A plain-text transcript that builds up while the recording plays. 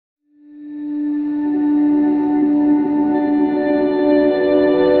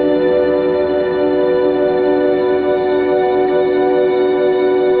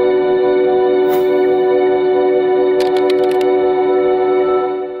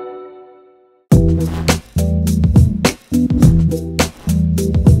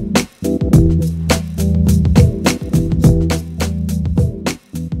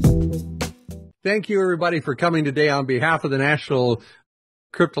Thank you, everybody, for coming today on behalf of the National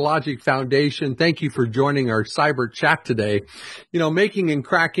Cryptologic Foundation. Thank you for joining our cyber chat today. You know, making and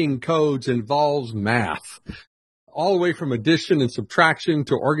cracking codes involves math, all the way from addition and subtraction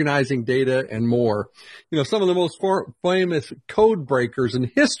to organizing data and more. You know, some of the most famous code breakers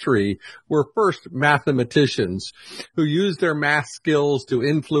in history were first mathematicians who used their math skills to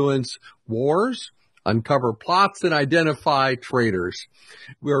influence wars, uncover plots, and identify traitors.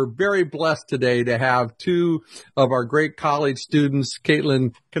 We're very blessed today to have two of our great college students,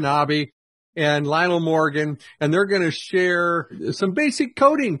 Kaitlyn Knabe and Lionel Morgan, and they're going to share some basic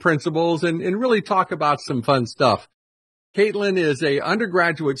coding principles and really talk about some fun stuff. Kaitlyn is an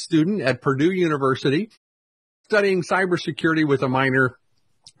undergraduate student at Purdue University, studying cybersecurity with a minor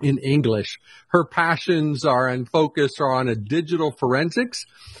in English. Her passions and focus are on digital forensics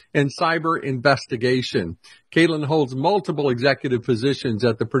and cyber investigation. Kaitlyn holds multiple executive positions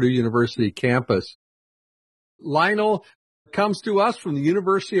at the Purdue University campus. Lionel comes to us from the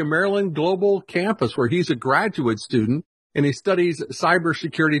University of Maryland Global Campus, where he's a graduate student, and he studies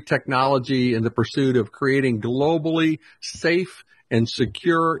cybersecurity technology in the pursuit of creating globally safe and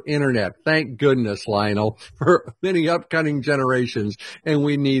secure internet. Thank goodness, Lionel, for many upcoming generations, and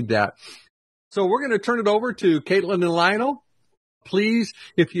we need that. So we're going to turn it over to Kaitlyn and Lionel. Please,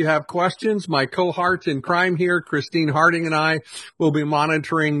 if you have questions, my cohort in crime here, Christine Harding, and I will be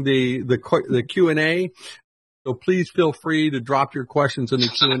monitoring the Q&A. So please feel free to drop your questions in the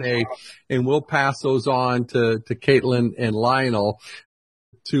Q&A, and we'll pass those on to Kaitlyn and Lionel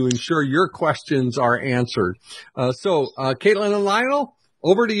to ensure your questions are answered. Kaitlyn and Lionel,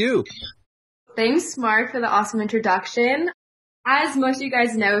 over to you. Thanks, Mark, for the awesome introduction. As most of you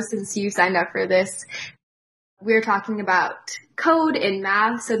guys know, since you signed up for this, we're talking about code and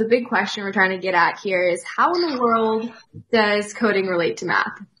math. So the big question we're trying to get at here is, how in the world does coding relate to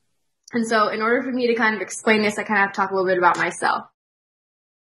math? And so in order for me to kind of explain this, I kind of have to talk a little bit about myself.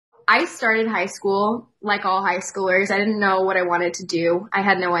 I started high school like all high schoolers. I didn't know what I wanted to do. I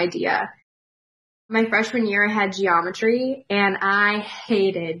had no idea. My freshman year, I had geometry, and I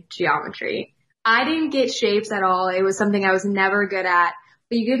hated geometry. I didn't get shapes at all. It was something I was never good at.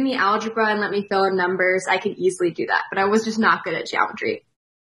 But you give me algebra and let me fill in numbers, I could easily do that. But I was just not good at geometry.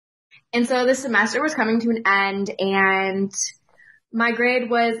 And so the semester was coming to an end, and my grade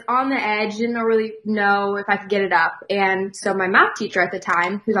was on the edge, didn't really know if I could get it up. And so my math teacher at the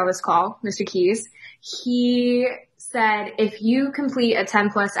time, who's on this call, Mr. Keys, he said, if you complete a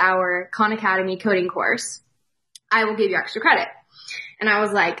 10+ hour Khan Academy coding course, I will give you extra credit. And I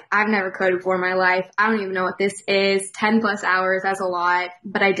was like, I've never coded before in my life. I don't even know what this is. 10+ hours, that's a lot,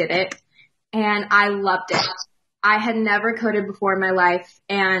 but I did it. And I loved it. I had never coded before in my life,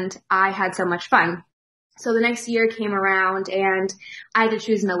 and I had so much fun. So the next year came around, and I had to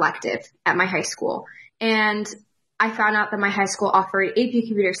choose an elective at my high school. And I found out that my high school offered AP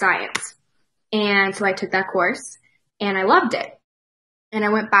Computer Science. And so I took that course, and I loved it. And I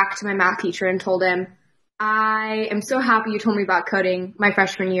went back to my math teacher and told him, I am so happy you told me about coding my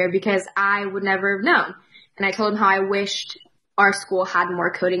freshman year, because I would never have known. And I told him how I wished our school had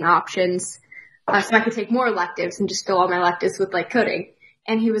more coding options, so I could take more electives and just fill all my electives with like coding.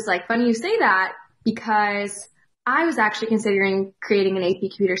 And he was like, funny you say that, because I was actually considering creating an AP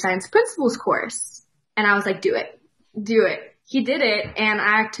Computer Science Principles course. And I was like, do it. He did it, and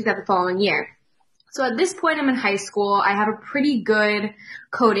I took that the following year. So at this point, I'm in high school. I have a pretty good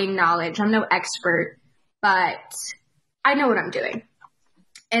coding knowledge. I'm no expert, but I know what I'm doing.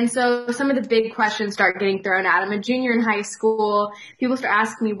 And so some of the big questions start getting thrown out. I'm a junior in high school. People start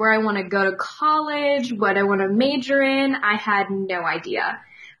asking me where I want to go to college, what I want to major in. I had no idea.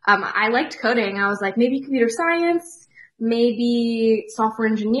 I liked coding. I was like, maybe computer science, maybe software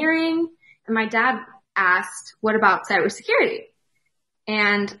engineering. And my dad asked, what about cybersecurity?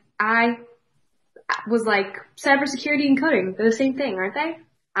 And I was like, cybersecurity and coding, they're the same thing, aren't they?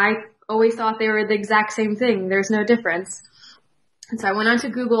 I always thought they were the exact same thing. There's no difference. And so I went onto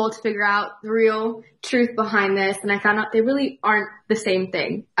Google to figure out the real truth behind this, and I found out they really aren't the same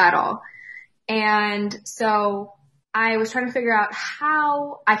thing at all. And so I was trying to figure out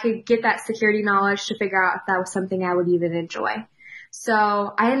how I could get that security knowledge to figure out if that was something I would even enjoy. So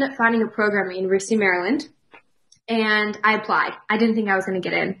I ended up finding a program at University of Maryland, and I applied. I didn't think I was going to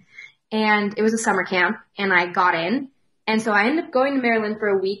get in. And it was a summer camp, and I got in. And so I ended up going to Maryland for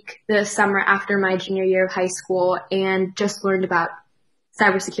a week the summer after my junior year of high school, and just learned about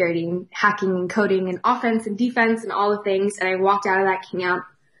cybersecurity and hacking and coding and offense and defense and all the things. And I walked out of that camp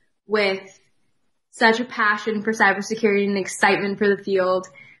with such a passion for cybersecurity and excitement for the field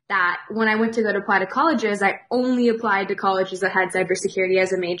that when I went to go to apply to colleges, I only applied to colleges that had cybersecurity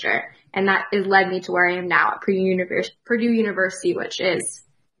as a major. And that has led me to where I am now at Purdue University, which is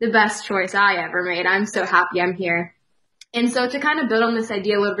the best choice I ever made. I'm so happy I'm here. And so to kind of build on this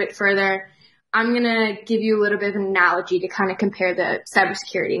idea a little bit further, I'm going to give you a little bit of an analogy to kind of compare the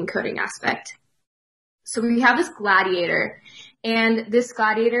cybersecurity and coding aspect. So we have this gladiator, and this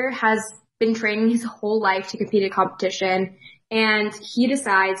gladiator has been training his whole life to compete in competition, and he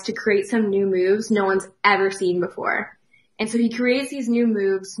decides to create some new moves no one's ever seen before. And so he creates these new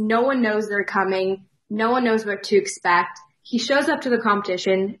moves. No one knows they're coming. No one knows what to expect. He shows up to the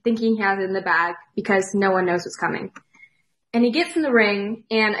competition thinking he has it in the bag because no one knows what's coming. And he gets in the ring,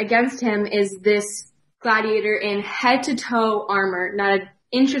 and against him is this gladiator in head-to-toe armor. Not an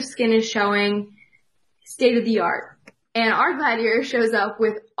inch of skin is showing, state of the art. And our gladiator shows up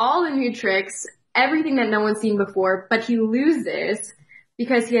with all the new tricks, everything that no one's seen before, but he loses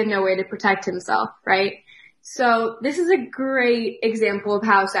because he had no way to protect himself, right? So this is a great example of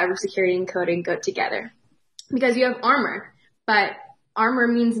how cybersecurity and coding go together. Because you have armor, but armor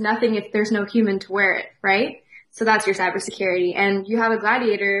means nothing if there's no human to wear it, right? So that's your cybersecurity. And you have a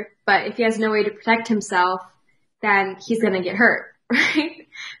gladiator, but if he has no way to protect himself, then he's going to get hurt, right?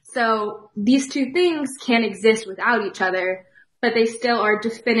 So these two things can't exist without each other, but they still are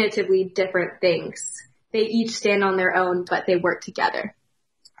definitively different things. They each stand on their own, but they work together.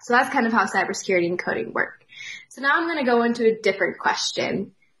 So that's kind of how cybersecurity and coding work. So now I'm going to go into a different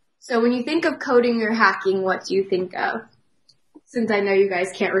question. So when you think of coding or hacking, what do you think of? Since I know you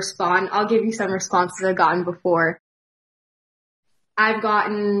guys can't respond, I'll give you some responses I've gotten before. I've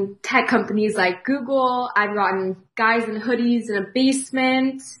gotten tech companies like Google. I've gotten guys in hoodies in a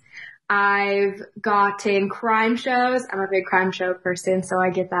basement. I've gotten crime shows. I'm a big crime show person, so I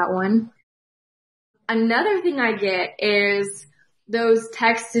get that one. Another thing I get is those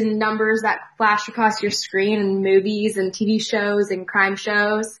text and numbers that flash across your screen in movies and TV shows and crime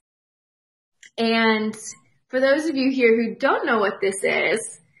shows. And for those of you here who don't know what this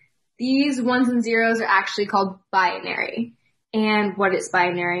is, these ones and zeros are actually called binary. And what is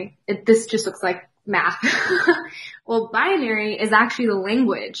binary? This just looks like math. Well, binary is actually the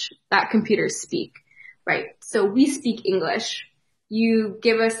language that computers speak, right? So we speak English. You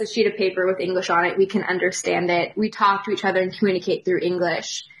give us a sheet of paper with English on it, we can understand it. We talk to each other and communicate through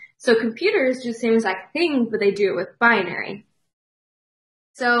English. So computers do the same exact thing, but they do it with binary.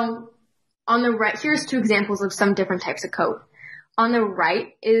 So on the right, here's two examples of some different types of code. On the right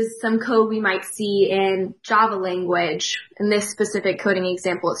is some code we might see in Java language. In this specific coding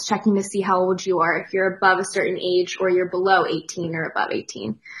example, it's checking to see how old you are, if you're above a certain age or you're below 18 or above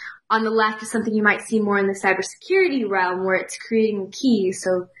 18. On the left is something you might see more in the cybersecurity realm where it's creating a key.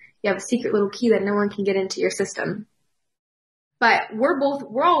 So you have a secret little key that no one can get into your system. But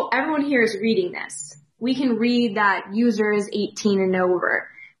everyone here is reading this. We can read that user is 18 and over.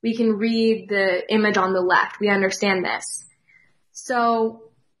 We can read the image on the left. We understand this. So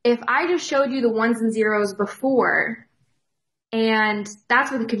if I just showed you the ones and zeros before, and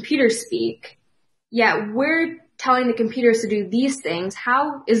that's what the computers speak, yet we're telling the computers to do these things,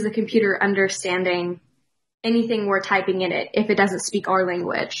 how is the computer understanding anything we're typing in it if it doesn't speak our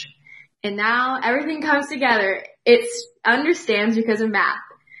language? And now everything comes together. It understands because of math.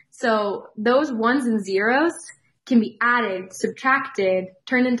 So those ones and zeros can be added, subtracted,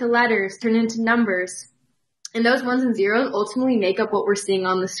 turned into letters, turned into numbers. And those ones and zeros ultimately make up what we're seeing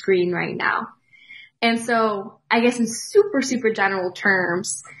on the screen right now. And so I guess in super, super general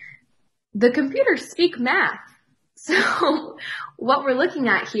terms, the computers speak math. So what we're looking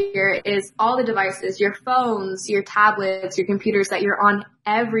at here is all the devices, your phones, your tablets, your computers that you're on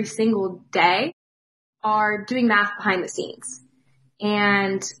every single day are doing math behind the scenes.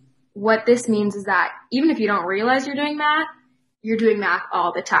 And what this means is that even if you don't realize you're doing math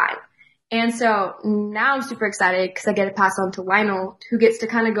all the time. And so now I'm super excited because I get to pass on to Lionel, who gets to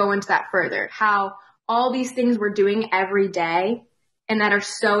kind of go into that further, how all these things we're doing every day and that are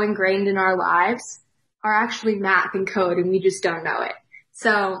so ingrained in our lives are actually math and code, and we just don't know it.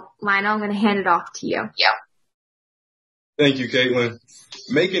 So Lionel, I'm going to hand it off to you. Yeah. Thank you, Kaitlyn.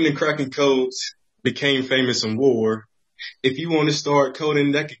 Making and cracking codes became famous in war. If you want to start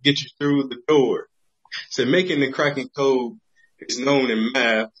coding, that could get you through the door. So making and cracking code is known in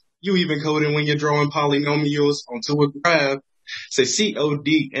math. You even coding when you're drawing polynomials onto a graph. Say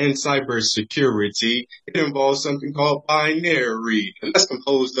COD and cybersecurity, it involves something called binary, and that's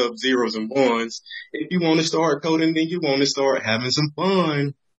composed of zeros and ones. If you want to start coding, then you want to start having some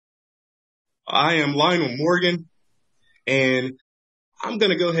fun. I am Lionel Morgan, and I'm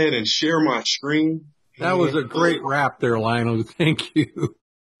going to go ahead and share my screen. That was a great wrap there, Lionel. Thank you.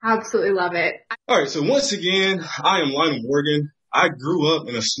 Absolutely love it. All right, so once again, I am Lionel Morgan. I grew up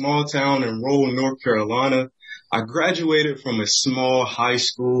in a small town in rural North Carolina. I graduated from a small high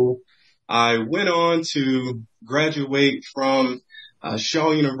school. I went on to graduate from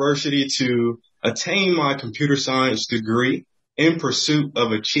Shaw University to attain my computer science degree in pursuit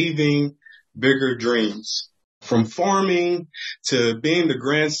of achieving bigger dreams. From farming to being the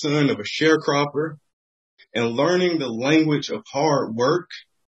grandson of a sharecropper and learning the language of hard work,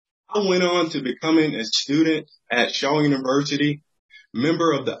 I went on to becoming a student at Shaw University,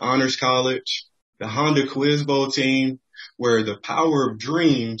 member of the Honors College, the Honda Quiz Bowl team, where the power of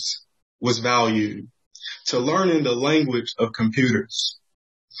dreams was valued, to learning the language of computers.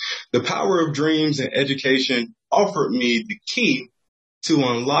 The power of dreams and education offered me the key to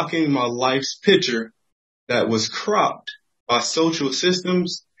unlocking my life's picture that was cropped by social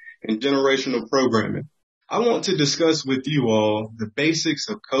systems and generational programming. I want to discuss with you all the basics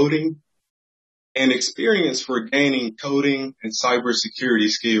of coding and experience for gaining coding and cybersecurity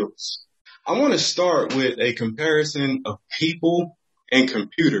skills. I want to start with a comparison of people and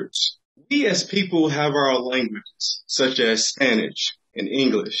computers. We as people have our languages, such as Spanish and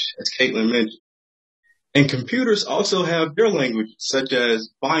English, as Kaitlyn mentioned. And computers also have their languages, such as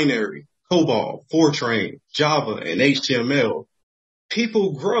binary, COBOL, Fortran, Java, and HTML.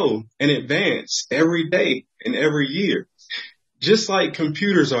 People grow and advance every day and every year, just like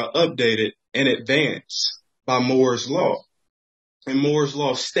computers are updated and advanced by Moore's Law. And Moore's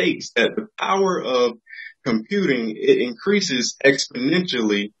Law states that the power of computing, it increases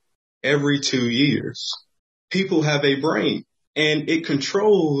exponentially every 2 years. People have a brain and it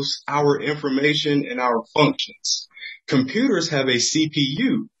controls our information and our functions. Computers have a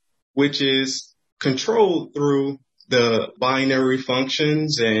CPU, which is controlled through the binary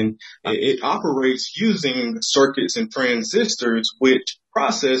functions, and it operates using circuits and transistors, which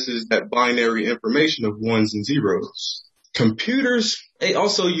processes that binary information of ones and zeros. Computers, they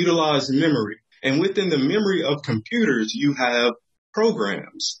also utilize memory. And within the memory of computers, you have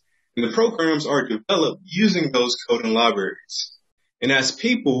programs. And the programs are developed using those coding libraries. And as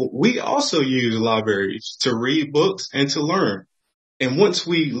people, we also use libraries to read books and to learn. And once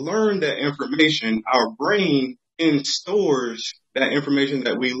we learn that information, our brain stores that information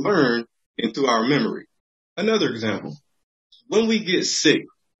that we learn into our memory. Another example, when we get sick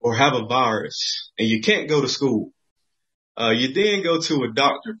or have a virus and you can't go to school, you then go to a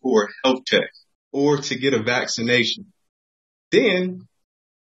doctor for a health check or to get a vaccination. Then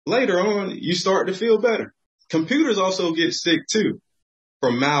later on, you start to feel better. Computers also get sick too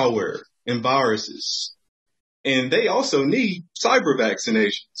from malware and viruses. And they also need cyber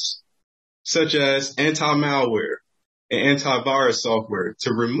vaccinations, such as anti-malware and antivirus software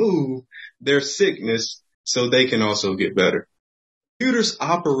to remove their sickness so they can also get better. Computers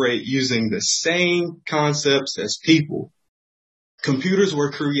operate using the same concepts as people. Computers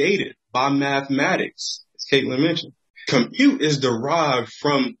were created by mathematics, as Kaitlyn mentioned. Compute is derived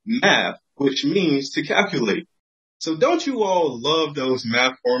from math, which means to calculate. So don't you all love those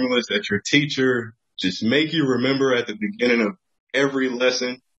math formulas that your teacher just make you remember at the beginning of every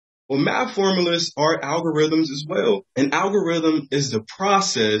lesson? Well, math formulas are algorithms as well. An algorithm is the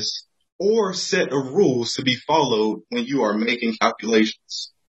process or set of rules to be followed when you are making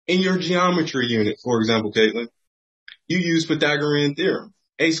calculations. In your geometry unit, for example, Kaitlyn, you use Pythagorean theorem.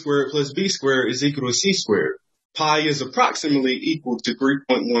 A squared plus b squared is equal to c squared. Pi is approximately equal to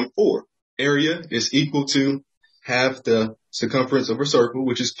 3.14. Area is equal to half the circumference of a circle,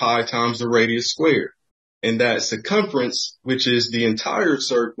 which is pi times the radius squared. And that circumference, which is the entire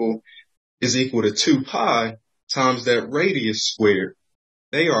circle, is equal to 2 pi times that radius squared.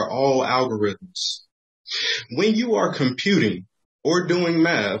 They are all algorithms. When you are computing or doing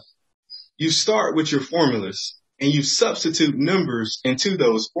math, you start with your formulas and you substitute numbers into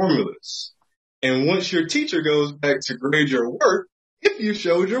those formulas. And once your teacher goes back to grade your work, if you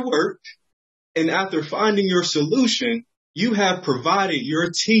showed your work, and after finding your solution, you have provided your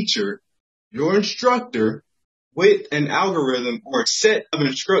teacher, your instructor, with an algorithm or a set of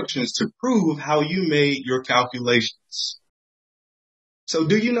instructions to prove how you made your calculations. So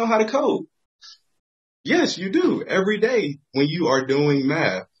do you know how to code? Yes, you do every day when you are doing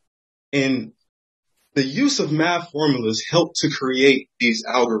math. And the use of math formulas help to create these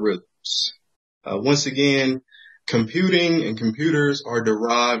algorithms. Once again, computing and computers are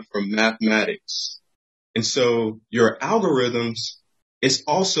derived from mathematics. And so your algorithms is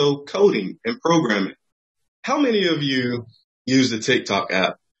also coding and programming. How many of you use the TikTok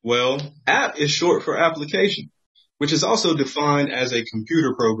app? Well, app is short for application, which is also defined as a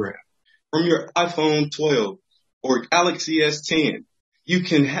computer program. From your iPhone 12 or Galaxy S10, you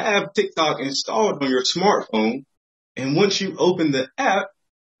can have TikTok installed on your smartphone And once you open the app,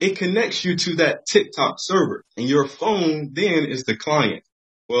 it connects you to that TikTok server, and your phone then is the client.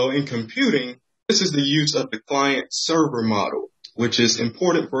 Well, in computing, this is the use of the client server model, which is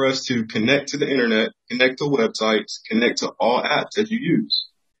important for us to connect to the internet, connect to websites, connect to all apps that you use.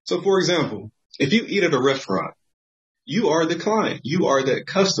 So for example, if you eat at a restaurant, you are the client, you are that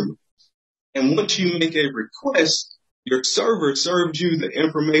customer. And once you make a request, your server serves you the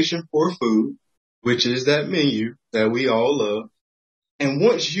information for food, which is that menu that we all love. And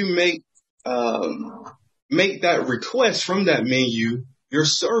once you make that request from that menu, your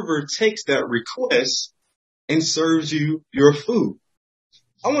server takes that request and serves you your food.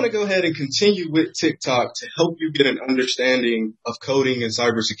 I want to go ahead and continue with TikTok to help you get an understanding of coding and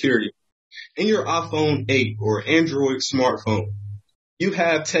cybersecurity. In your iPhone 8 or Android smartphone, you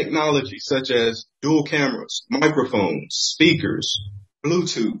have technology such as dual cameras, microphones, speakers,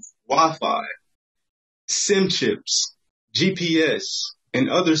 Bluetooth, Wi-Fi, SIM chips, GPS, and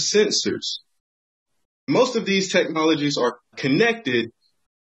other sensors. Most of these technologies are connected,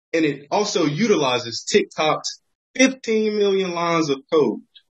 and it also utilizes TikTok's 15 million lines of code,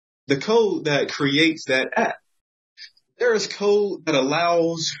 the code that creates that app. There is code that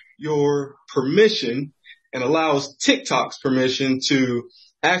allows your permission and allows TikTok's permission to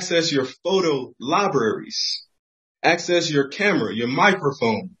access your photo libraries, access your camera, your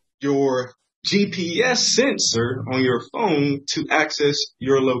microphone, your GPS sensor on your phone to access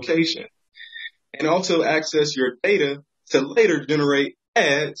your location, and also access your data to later generate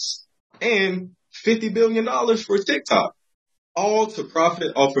ads and $50 billion for TikTok, all to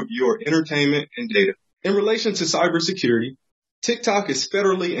profit off of your entertainment and data. In relation to cybersecurity, TikTok is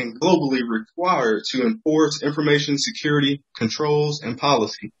federally and globally required to enforce information security controls and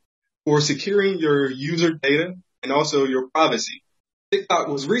policy for securing your user data and also your privacy. TikTok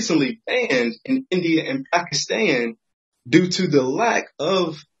was recently banned in India and Pakistan due to the lack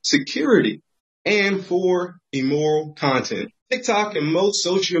of security and for immoral content. TikTok and most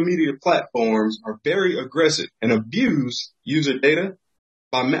social media platforms are very aggressive and abuse user data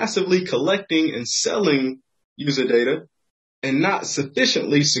by massively collecting and selling user data and not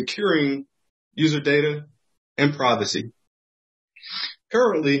sufficiently securing user data and privacy.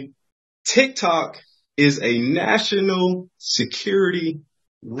 Currently, TikTok is a national security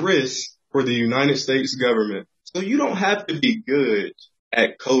risk for the United States government. So you don't have to be good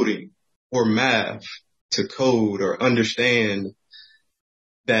at coding or math to code or understand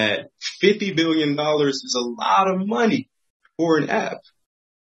that $50 billion is a lot of money for an app.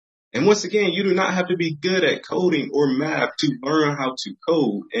 And once again, you do not have to be good at coding or math to learn how to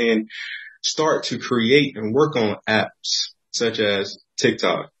code and start to create and work on apps such as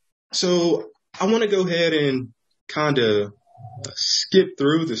TikTok. So I want to go ahead and kind of skip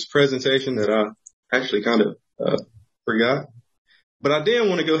through this presentation that I actually kind of forgot. But I did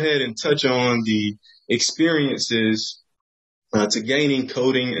want to go ahead and touch on the experiences to gaining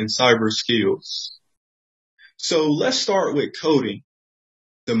coding and cyber skills. So let's start with coding.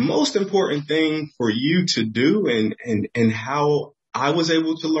 The most important thing for you to do and how I was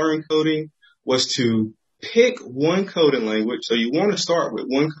able to learn coding was to pick one coding language. So you want to start with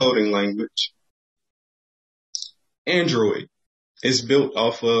one coding language. Android is built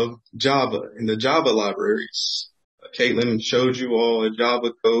off of Java and the Java libraries. Kaitlyn showed you all a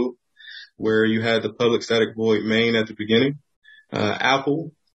Java code where you had the public static void main at the beginning.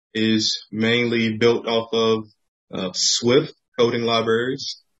 Apple is mainly built off of Swift coding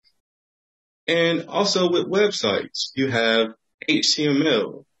libraries. And also with websites, you have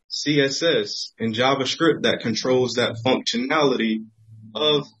HTML, CSS, and JavaScript that controls that functionality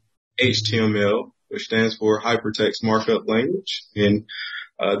of HTML, which stands for Hypertext Markup Language. And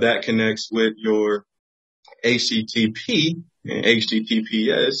that connects with your HTTP and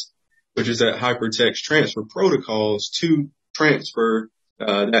HTTPS, which is that hypertext transfer protocols to transfer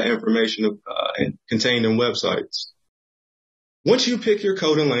that information contained in websites. Once you pick your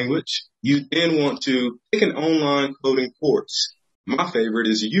coding language, you then want to pick an online coding course. My favorite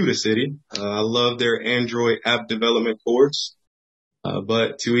is Udacity. I love their Android app development course,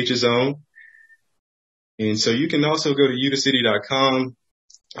 but to each his own. And so you can also go to udacity.com.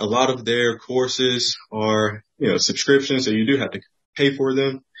 A lot of their courses are, subscriptions, so you do have to pay for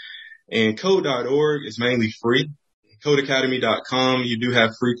them. And code.org is mainly free. Codeacademy.com, you do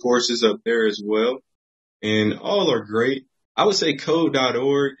have free courses up there as well. And all are great. I would say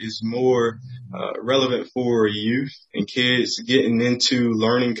code.org is more relevant for youth and kids getting into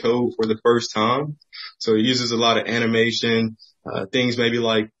learning code for the first time. So it uses a lot of animation, things maybe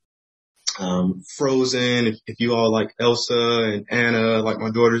like Frozen, if you all like Elsa and Anna, like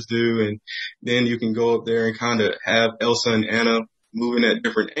my daughters do, and then you can go up there and kind of have Elsa and Anna moving at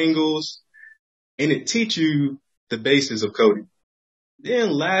different angles, and it teach you the basis of coding.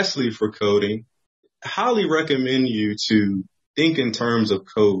 Then lastly, for coding, I highly recommend you to think in terms of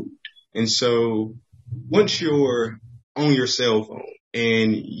code. And so once you're on your cell phone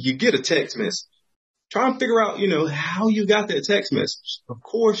and you get a text message, try and figure out, how you got that text message. Of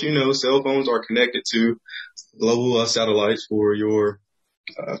course, cell phones are connected to global satellites for your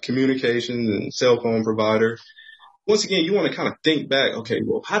communications and cell phone provider. Once again, you want to kind of think back, okay,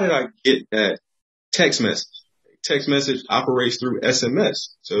 well, how did I get that text message? Text message operates through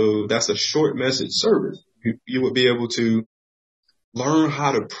SMS. So that's a short message service. You would be able to learn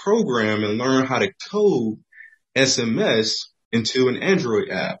how to program and learn how to code SMS into an Android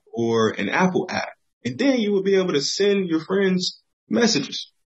app or an Apple app. And then you will be able to send your friends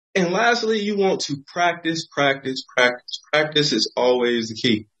messages. And lastly, you want to practice, practice, practice. Practice is always the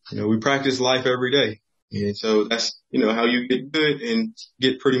key. We practice life every day. And so that's, how you get good and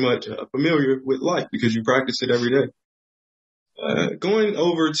get pretty much familiar with life because you practice it every day. Going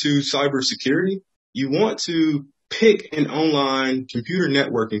over to cybersecurity, you want to pick an online computer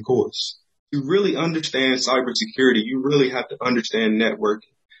networking course. To really understand cybersecurity, you really have to understand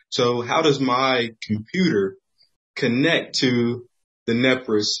networking. So how does my computer connect to the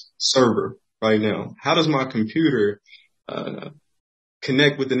Nepris server right now? How does my computer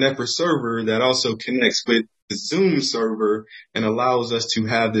connect with the Nepris server that also connects with the Zoom server and allows us to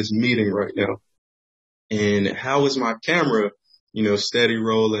have this meeting right now? And how is my camera, steady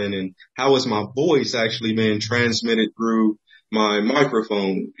rolling? And how is my voice actually being transmitted through my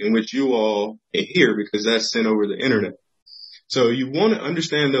microphone in which you all can hear because that's sent over the internet? So you want to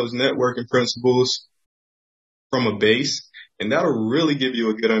understand those networking principles from a base, and that'll really give you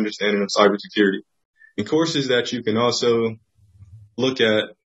a good understanding of cybersecurity. And courses that you can also look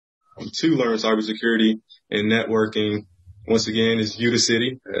at to learn cybersecurity and networking, once again, is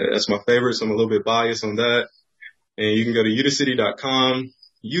Udacity. That's my favorite, so I'm a little bit biased on that. And you can go to udacity.com,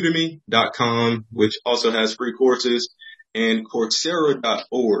 udemy.com, which also has free courses, and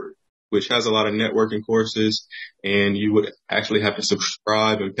coursera.org, which has a lot of networking courses, and you would actually have to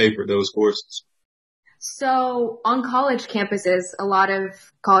subscribe and pay for those courses. So on college campuses, a lot of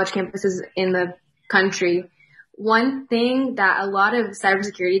college campuses in the country, one thing that a lot of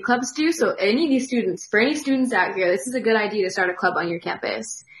cybersecurity clubs do, so for any students out here, this is a good idea to start a club on your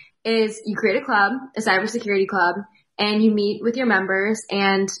campus, is you create a club, a cybersecurity club, and you meet with your members,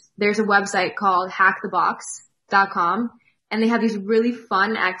 and there's a website called hackthebox.com, and they have these really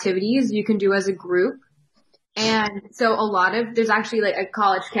fun activities you can do as a group. And so there's actually like a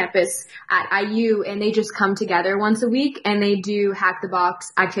college campus at IU, and they just come together once a week and they do hack the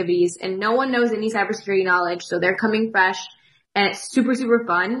box activities, and no one knows any cybersecurity knowledge. So they're coming fresh and it's super, super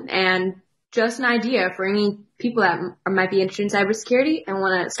fun, and just an idea for any people that might be interested in cybersecurity and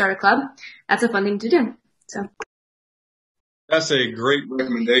want to start a club. That's a fun thing to do. So that's a great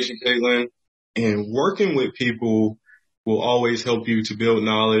recommendation, Kaitlyn. And working with people will always help you to build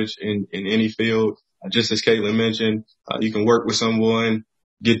knowledge in any field. Just as Kaitlyn mentioned, you can work with someone,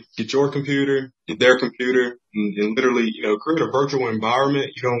 get your computer, get their computer, and literally, create a virtual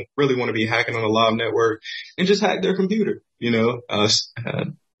environment. You don't really want to be hacking on a live network, and just hack their computer,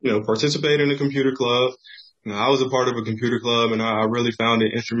 participate in a computer club. I was a part of a computer club, and I really found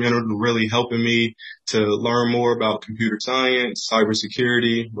it instrumental to really helping me to learn more about computer science,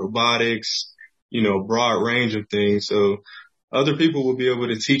 cybersecurity, robotics, broad range of things. So other people will be able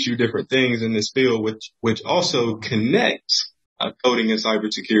to teach you different things in this field, which also connects coding and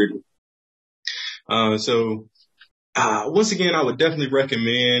cybersecurity. Once again, I would definitely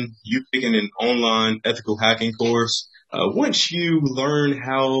recommend you picking an online ethical hacking course. Once you learn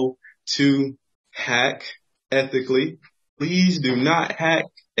how to hack ethically, please do not hack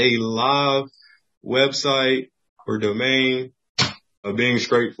a live website or domain. Being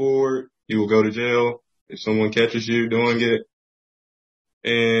straightforward, you will go to jail if someone catches you doing it.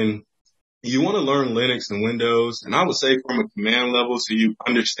 And you want to learn Linux and Windows, and I would say from a command level so you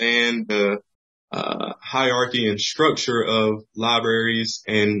understand the hierarchy and structure of libraries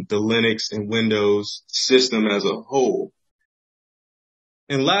and the Linux and Windows system as a whole.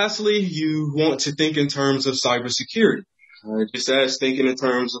 And lastly, you want to think in terms of cybersecurity. Just as thinking in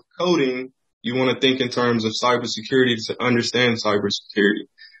terms of coding, you want to think in terms of cybersecurity to understand cybersecurity.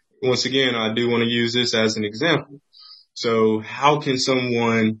 Once again, I do want to use this as an example. So how can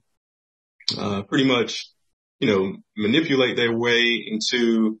someone pretty much, manipulate their way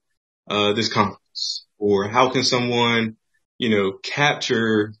into this conference? Or how can someone,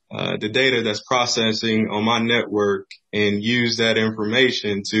 capture the data that's processing on my network and use that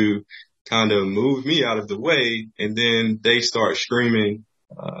information to kind of move me out of the way. And then they start streaming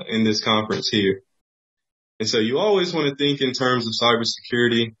in this conference here. And so you always want to think in terms of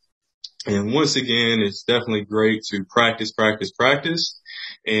cybersecurity. And once again, it's definitely great to practice, practice, practice.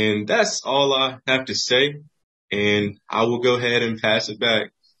 And that's all I have to say. And I will go ahead and pass it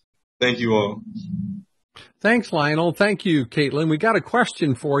back. Thank you all. Thanks, Lionel. Thank you, Kaitlyn. We got a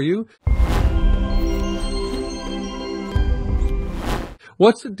question for you.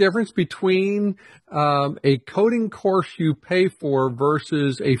 What's the difference between a coding course you pay for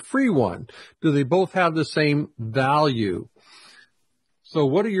versus a free one? Do they both have the same value? So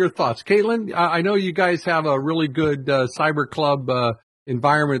what are your thoughts? Kaitlyn, I know you guys have a really good cyber club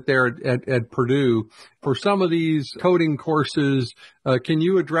environment there at Purdue. For some of these coding courses, can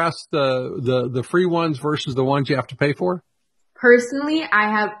you address the free ones versus the ones you have to pay for? Personally,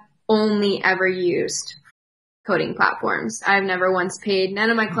 I have only ever used coding platforms. I've never once paid.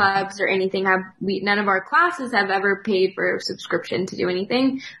 None of my clubs or anything none of our classes have ever paid for a subscription to do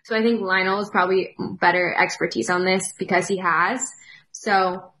anything. So I think Lionel is probably better expertise on this because he has.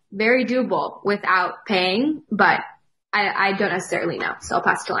 So very doable without paying, but I don't necessarily know. So I'll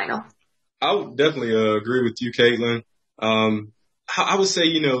pass to Lionel. I would definitely agree with you, Kaitlyn. I would say,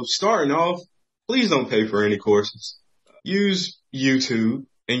 starting off, please don't pay for any courses. Use YouTube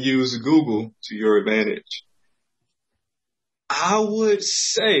and use Google to your advantage. I would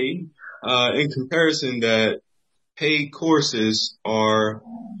say, in comparison, that paid courses are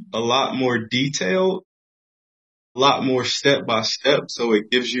a lot more detailed, a lot more step by step. So it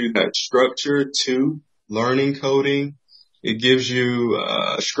gives you that structure to learning coding. It gives you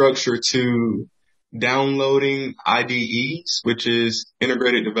structure to downloading IDEs, which is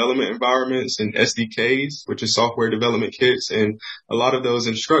integrated development environments, and SDKs, which is software development kits. And a lot of those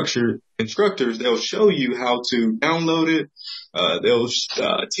instructors, they'll show you how to download it. They'll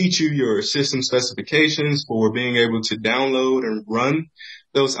teach you your system specifications for being able to download and run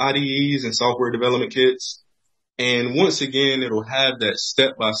those IDEs and software development kits. And once again, it'll have that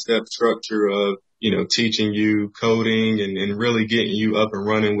step-by-step structure of, teaching you coding and really getting you up and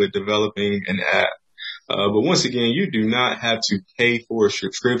running with developing an app. But once again, you do not have to pay for a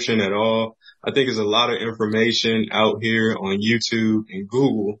subscription at all. I think there's a lot of information out here on YouTube and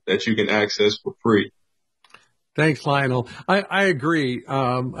Google that you can access for free. Thanks, Lionel. I agree.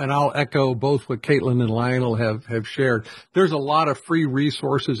 And I'll echo both what Kaitlyn and Lionel have shared. There's a lot of free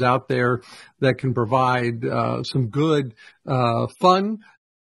resources out there that can provide, some good, fun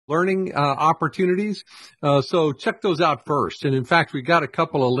learning, opportunities. So check those out first. And in fact, we got a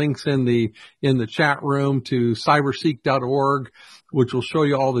couple of links in the chat room to cyberseek.org, which will show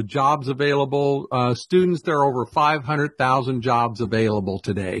you all the jobs available. Students, there are over 500,000 jobs available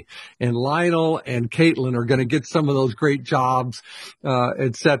today. And Lionel and Kaitlyn are going to get some of those great jobs,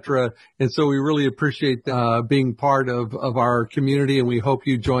 et cetera. And so we really appreciate, being part of our community, and we hope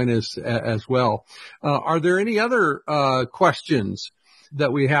you join us as well. Are there any other, questions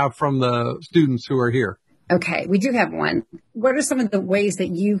that we have from the students who are here? Okay, we do have one. What are some of the ways that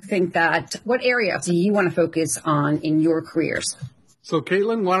you think what area do you want to focus on in your careers? So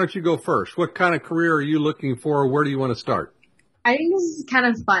Kaitlyn, why don't you go first? What kind of career are you looking for? Where do you want to start? I think this is kind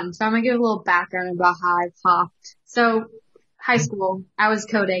of fun. So I'm going to give a little background about how I popped. So high school, I was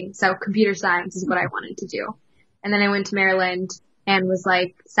coding. So computer science is what I wanted to do. And then I went to Maryland and was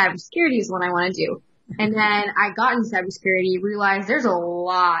like, cybersecurity is what I want to do. And then I got into cybersecurity, realized there's a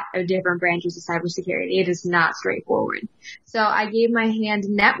lot of different branches of cybersecurity. It is not straightforward. So I gave my hand to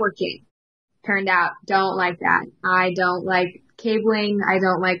networking. Turned out, don't like that. I don't like cabling. I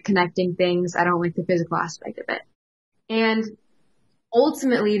don't like connecting things. I don't like the physical aspect of it. And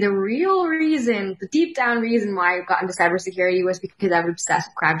ultimately, the real reason, the deep down reason why I got into cybersecurity was because I was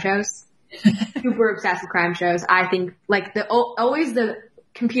obsessed with crime shows. Super obsessed with crime shows. I think always the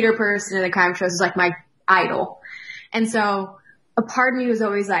computer person in the crime shows is like my idol. And so a part of me was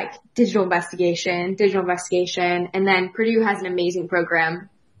always like digital investigation. And then Purdue has an amazing program.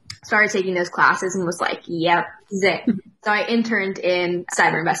 Started taking those classes and was like, yep, zip. So I interned in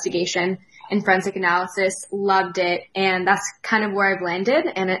cyber investigation and forensic analysis, loved it. And that's kind of where I've landed,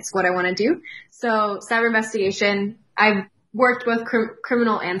 and it's what I want to do. So cyber investigation, I've worked both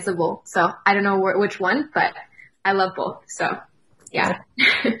criminal and civil. So I don't know which one, but I love both. So yeah.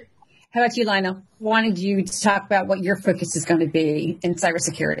 How about you, Lionel? Wanted you to talk about what your focus is going to be in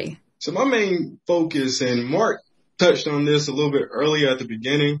cybersecurity. So my main focus, and Mark touched on this a little bit earlier at the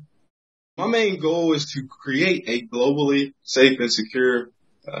beginning, my main goal is to create a globally safe and secure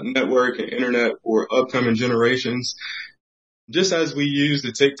network and internet for upcoming generations. just as we use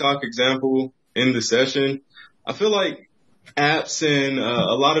the TikTok example in the session, I feel like apps and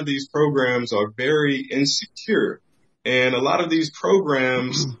a lot of these programs are very insecure. And a lot of these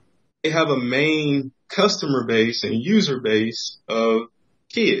programs, they have a main customer base and user base of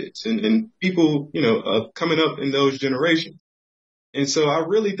kids and people, coming up in those generations. And so I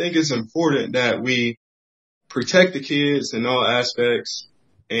really think it's important that we protect the kids in all aspects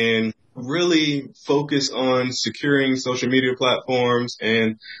and really focus on securing social media platforms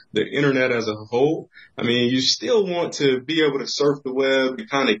and the internet as a whole. I mean, you still want to be able to surf the web and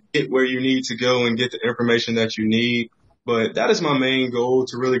kind of get where you need to go and get the information that you need. But that is my main goal,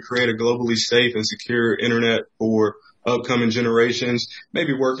 to really create a globally safe and secure internet for upcoming generations,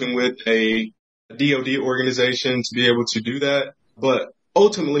 maybe working with a DoD organization to be able to do that. But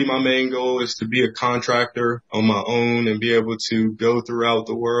ultimately, my main goal is to be a contractor on my own and be able to go throughout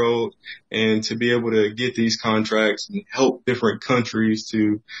the world and to be able to get these contracts and help different countries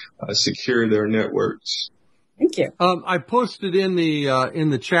to secure their networks. Thank you. I posted in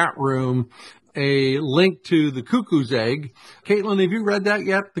the chat room a link to The Cuckoo's Egg. Kaitlyn, have you read that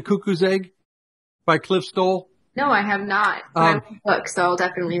yet? The Cuckoo's Egg by Cliff Stoll? No, I have not. But I like the book, so I'll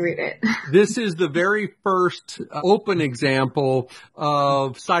definitely read it. This is the very first open example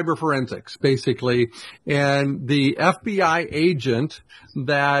of cyber forensics, basically. And the FBI agent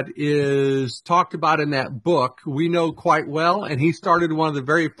that is talked about in that book, we know quite well, and he started one of the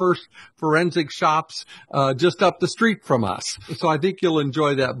very first forensic shops just up the street from us. So I think you'll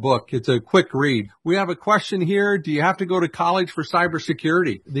enjoy that book. It's a quick read. We have a question here. Do you have to go to college for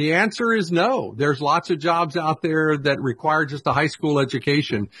cybersecurity? The answer is no. There's lots of jobs out there that require just a high school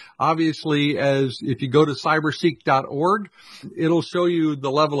education. Obviously, as if you go to cyberseek.org, it'll show you the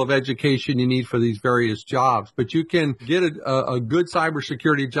level of education you need for these various jobs. But you can get a good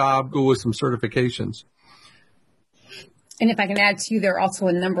cybersecurity job, go with some certifications. And if I can add too, there are also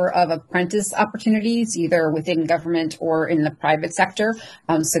a number of apprentice opportunities, either within government or in the private sector.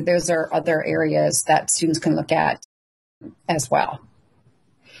 So those are other areas that students can look at as well.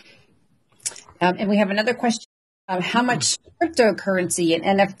 And we have another question. How much cryptocurrency and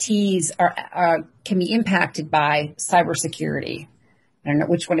NFTs can be impacted by cybersecurity? I don't know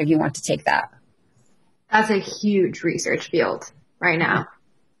which one of you want to take that. That's a huge research field right now.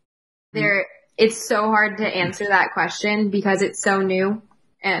 It's so hard to answer that question because it's so new,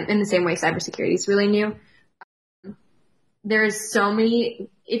 and in the same way cybersecurity is really new. There's so many,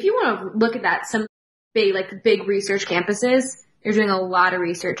 if you want to look at that, some big research campuses, they're doing a lot of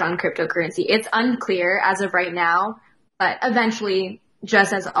research on cryptocurrency. It's unclear as of right now, but eventually,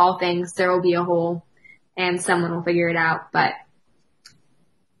 just as all things, there will be a hole and someone will figure it out, but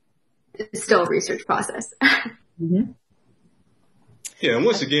it's still a research process. Mm-hmm. Yeah, and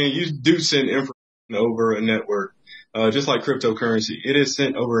once again, you do send information over a network, just like cryptocurrency. It is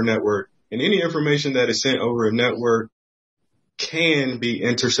sent over a network, and any information that is sent over a network can be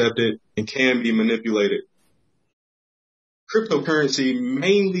intercepted and can be manipulated. Cryptocurrency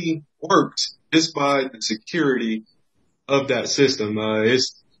mainly works just by the security of that system.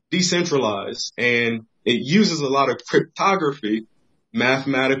 It's decentralized, and it uses a lot of cryptography,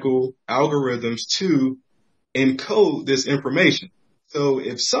 mathematical algorithms to encode this information. So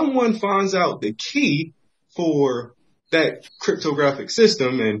if someone finds out the key for that cryptographic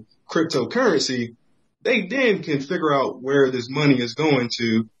system and cryptocurrency, they then can figure out where this money is going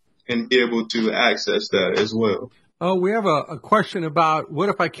to and be able to access that as well. Oh, we have a question about what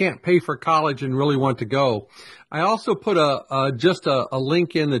if I can't pay for college and really want to go? I also put just a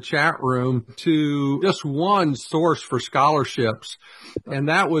link in the chat room to just one source for scholarships. And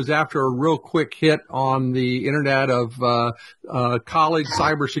that was after a real quick hit on the internet of college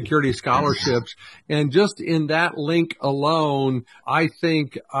cybersecurity scholarships. And just in that link alone, I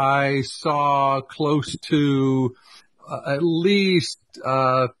think I saw close to at least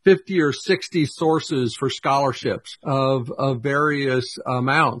 50 or 60 sources for scholarships of various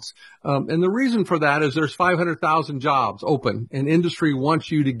amounts. And the reason for that is there's 500,000 jobs open, and industry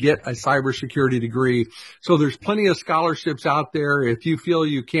wants you to get a cybersecurity degree. So there's plenty of scholarships out there. If you feel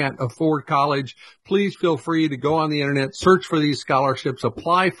you can't afford college, please feel free to go on the internet, search for these scholarships,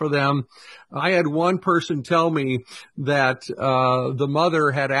 apply for them. I had one person tell me that the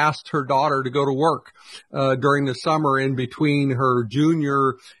mother had asked her daughter to go to work during the summer in between her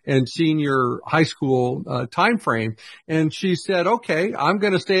junior and senior high school time frame, and she said, "Okay, I'm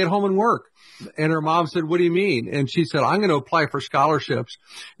going to stay at home and work." And her mom said, what do you mean? And she said, I'm going to apply for scholarships.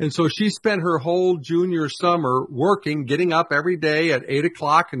 And so she spent her whole junior summer working, getting up every day at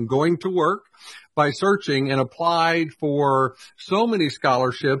 8:00 and going to work by searching, and applied for so many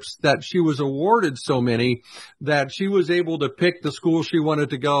scholarships that she was awarded so many that she was able to pick the school she wanted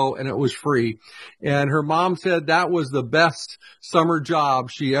to go, and it was free. And her mom said that was the best summer job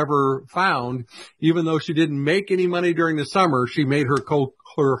she ever found. Even though she didn't make any money during the summer, she made her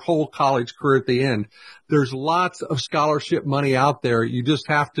whole college career at the end. There's lots of scholarship money out there. You just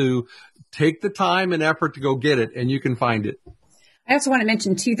have to take the time and effort to go get it, and you can find it. I also want to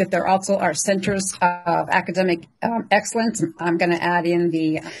mention, too, that there also are centers of academic excellence. I'm going to add in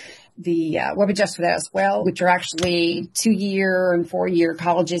the web address for that as well, which are actually 2-year and 4-year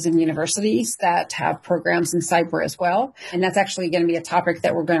colleges and universities that have programs in cyber as well. And that's actually going to be a topic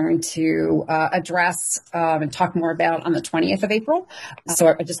that we're going to address and talk more about on the 20th of April. So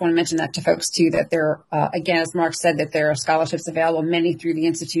I just want to mention that to folks, too, that there, again, as Mark said, that there are scholarships available, many through the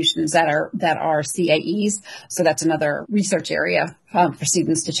institutions that are CAEs. So that's another research area for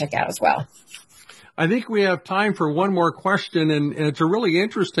students to check out as well. I think we have time for one more question, and it's really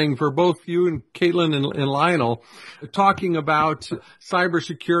interesting for both you and Kaitlyn and Lionel, talking about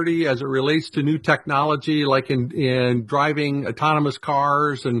cybersecurity as it relates to new technology, like in driving autonomous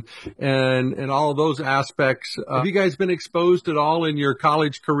cars and all of those aspects. Have you guys been exposed at all in your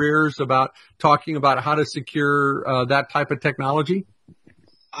college careers about talking about how to secure that type of technology?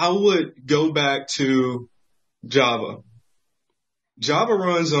 I would go back to Java. Java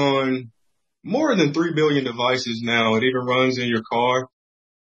runs on more than 3 billion devices now. It even runs in your car.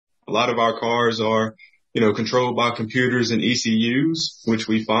 A lot of our cars are, controlled by computers and ECUs, which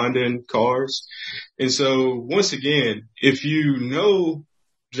we find in cars. And so once again, if you know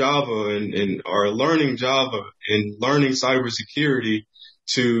Java and are learning Java and learning cybersecurity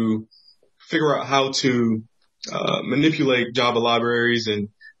to figure out how to manipulate Java libraries and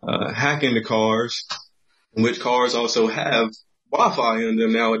hack into cars, which cars also have Wi-Fi in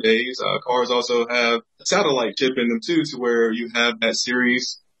them nowadays. Cars also have a satellite chip in them too, to where you have that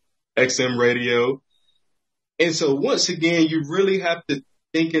Sirius XM radio. And so once again, you really have to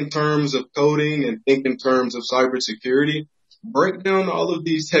think in terms of coding and think in terms of cybersecurity, break down all of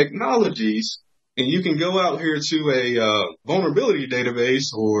these technologies, and you can go out here to a vulnerability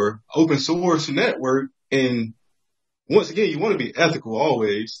database or open source network. And once again, you want to be ethical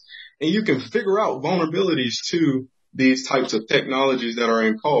always, and you can figure out vulnerabilities to these types of technologies that are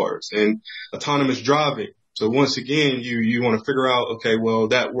in cars and autonomous driving. So once again, you want to figure out, okay, well,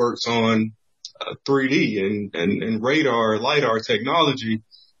 that works on 3D and radar, LiDAR technology.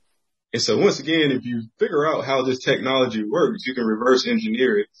 And so once again, if you figure out how this technology works, you can reverse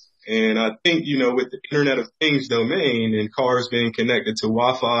engineer it. And I think, with the Internet of Things domain and cars being connected to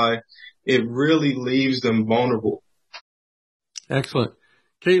Wi-Fi, it really leaves them vulnerable. Excellent.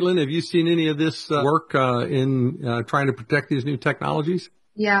 Kaitlyn, have you seen any of this work in trying to protect these new technologies?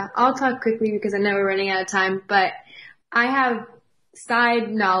 Yeah, I'll talk quickly because I know we're running out of time, but I have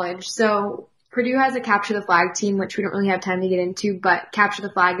side knowledge. So Purdue has a Capture the Flag team, which we don't really have time to get into, but Capture the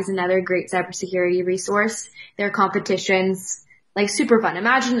Flag is another great cybersecurity resource. There are competitions, like super fun.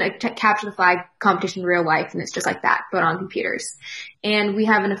 Imagine a Capture the Flag competition in real life, and it's just like that, but on computers. And we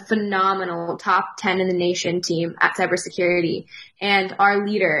have a phenomenal top 10 in the nation team at cybersecurity. And our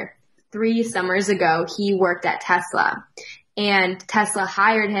leader, 3 summers ago, he worked at Tesla. And Tesla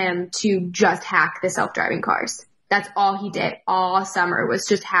hired him to just hack the self-driving cars. That's all he did all summer, was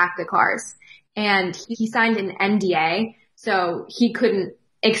just hack the cars. And he signed an NDA, so he couldn't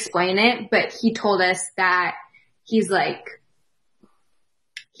explain it, but he told us that he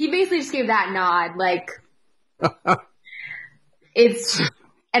basically just gave that nod,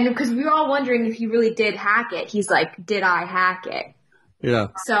 and because we were all wondering if he really did hack it, he's like, did I hack it? Yeah.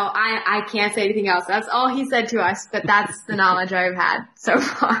 So I can't say anything else. That's all he said to us, but that's the knowledge I've had so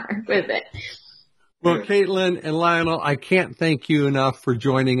far with it. Well, Kaitlyn and Lionel, I can't thank you enough for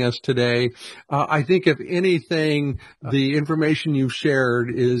joining us today. I think if anything, the information you've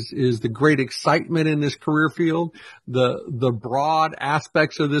shared is the great excitement in this career field, the broad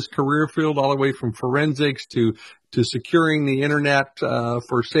aspects of this career field, all the way from forensics to securing the internet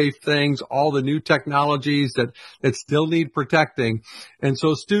for safe things, all the new technologies that still need protecting. And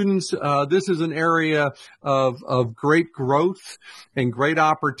so students, this is an area of great growth and great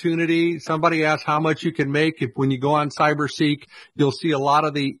opportunity. Somebody asked how much you can make. When you go on CyberSeek, you'll see a lot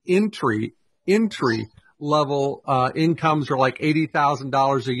of the entry level incomes are like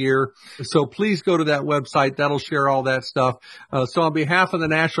 $80,000 a year. So please go to that website. That'll share all that stuff. So on behalf of the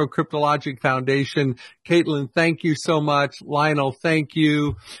National Cryptologic Foundation, Kaitlyn, thank you so much. Lionel, thank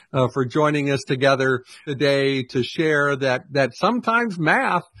you for joining us together today to share that sometimes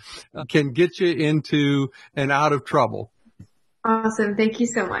math can get you into and out of trouble. Awesome. Thank you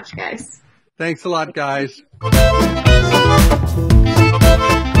so much, guys. Thanks a lot, guys.